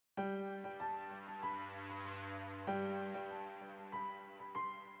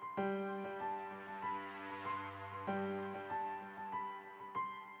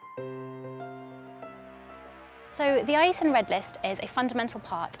So the IUCN Red List is a fundamental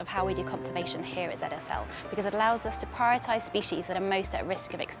part of how we do conservation here at ZSL because it allows us to prioritise species that are most at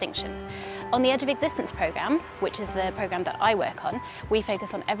risk of extinction. On the Edge of Existence programme, which is the programme that I work on, we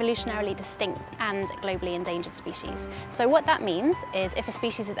focus on evolutionarily distinct and globally endangered species. So what that means is if a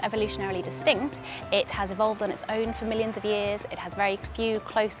species is evolutionarily distinct, it has evolved on its own for millions of years, it has very few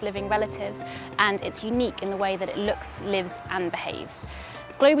close living relatives, and it's unique in the way that it looks, lives and behaves.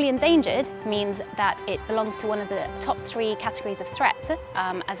 Globally endangered means that it belongs to one of the top 3 categories of threat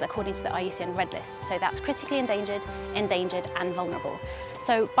as according to the IUCN Red List. So that's critically endangered, endangered and vulnerable.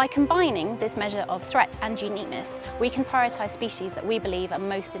 So by combining this measure of threat and uniqueness, we can prioritise species that we believe are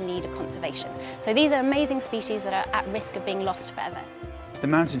most in need of conservation. So these are amazing species that are at risk of being lost forever. The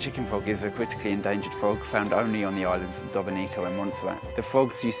mountain chicken frog is a critically endangered frog found only on the islands of Dominica and Montserrat. The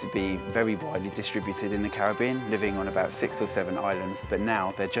frogs used to be very widely distributed in the Caribbean, living on about 6 or 7 islands, but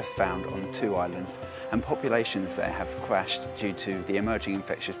now they're just found on 2 islands, and populations there have crashed due to the emerging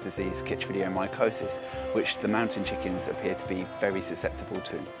infectious disease chytridiomycosis, which the mountain chickens appear to be very susceptible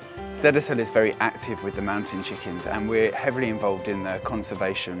to. ZSL is very active with the mountain chickens, and we're heavily involved in the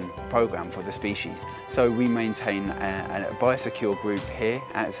conservation programme for the species. So we maintain a biosecure group here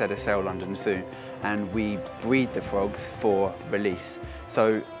at ZSL London Zoo, and we breed the frogs for release.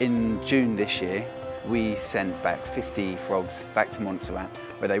 So in June this year we sent back 50 frogs back to Montserrat,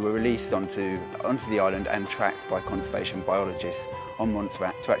 where they were released onto the island and tracked by conservation biologists on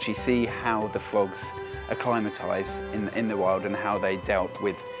Montserrat to actually see how the frogs acclimatise in the wild and how they dealt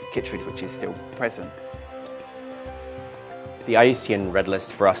with chytrid, which is still present. The IUCN Red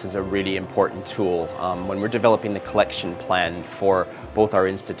List for us is a really important tool when we're developing the collection plan for both our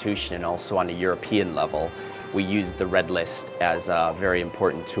institution and also on a European level. We use the Red List as a very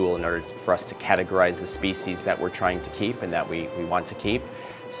important tool in order for us to categorize the species that we're trying to keep and that we want to keep.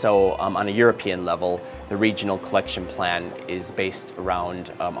 So on a European level, the regional collection plan is based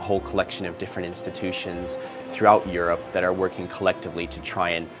around a whole collection of different institutions throughout Europe that are working collectively to try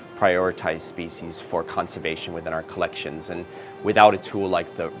and prioritize species for conservation within our collections. And without a tool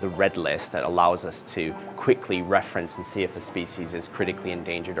like the Red List that allows us to quickly reference and see if a species is critically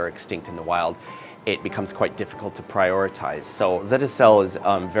endangered or extinct in the wild, it becomes quite difficult to prioritize. So ZSL is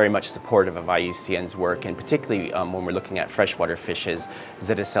very much supportive of IUCN's work, and particularly when we're looking at freshwater fishes,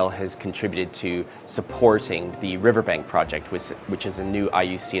 ZSL has contributed to supporting the Riverbank project, which is a new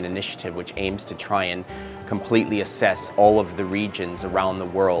IUCN initiative which aims to try and completely assess all of the regions around the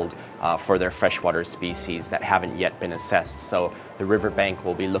world for their freshwater species that haven't yet been assessed. So the Riverbank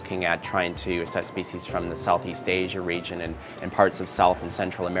will be looking at trying to assess species from the Southeast Asia region and parts of South and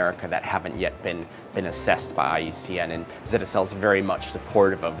Central America that haven't yet been assessed by IUCN. And ZSL is very much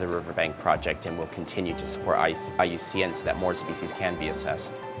supportive of the Riverbank project and will continue to support IUCN so that more species can be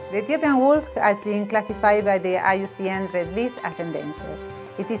assessed. The Ethiopian wolf has been classified by the IUCN Red List as endangered.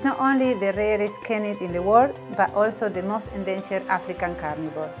 It is not only the rarest canid in the world, but also the most endangered African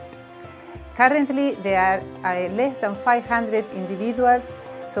carnivore. Currently, there are less than 500 individuals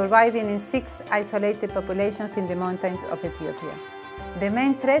surviving in 6 isolated populations in the mountains of Ethiopia. The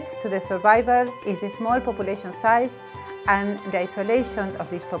main threat to the survival is the small population size and the isolation of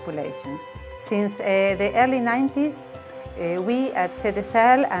these populations. Since the early 90s, we at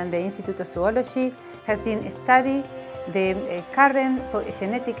ZSL and the Institute of Zoology has been studying the current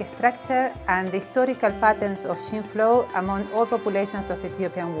genetic structure and the historical patterns of gene flow among all populations of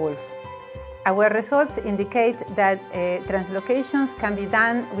Ethiopian wolf. Our results indicate that translocations can be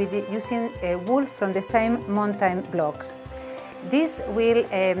done using wolf from the same mountain blocks. This will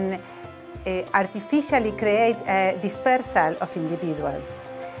artificially create a dispersal of individuals.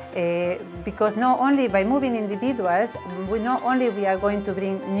 Because not only by moving individuals, not only we are going to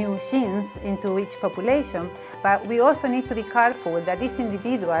bring new genes into each population, but we also need to be careful that these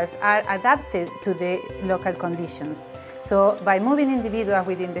individuals are adapted to the local conditions. So by moving individuals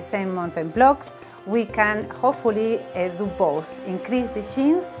within the same mountain blocks, we can hopefully do both, increase the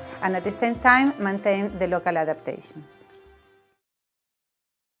genes and at the same time maintain the local adaptations.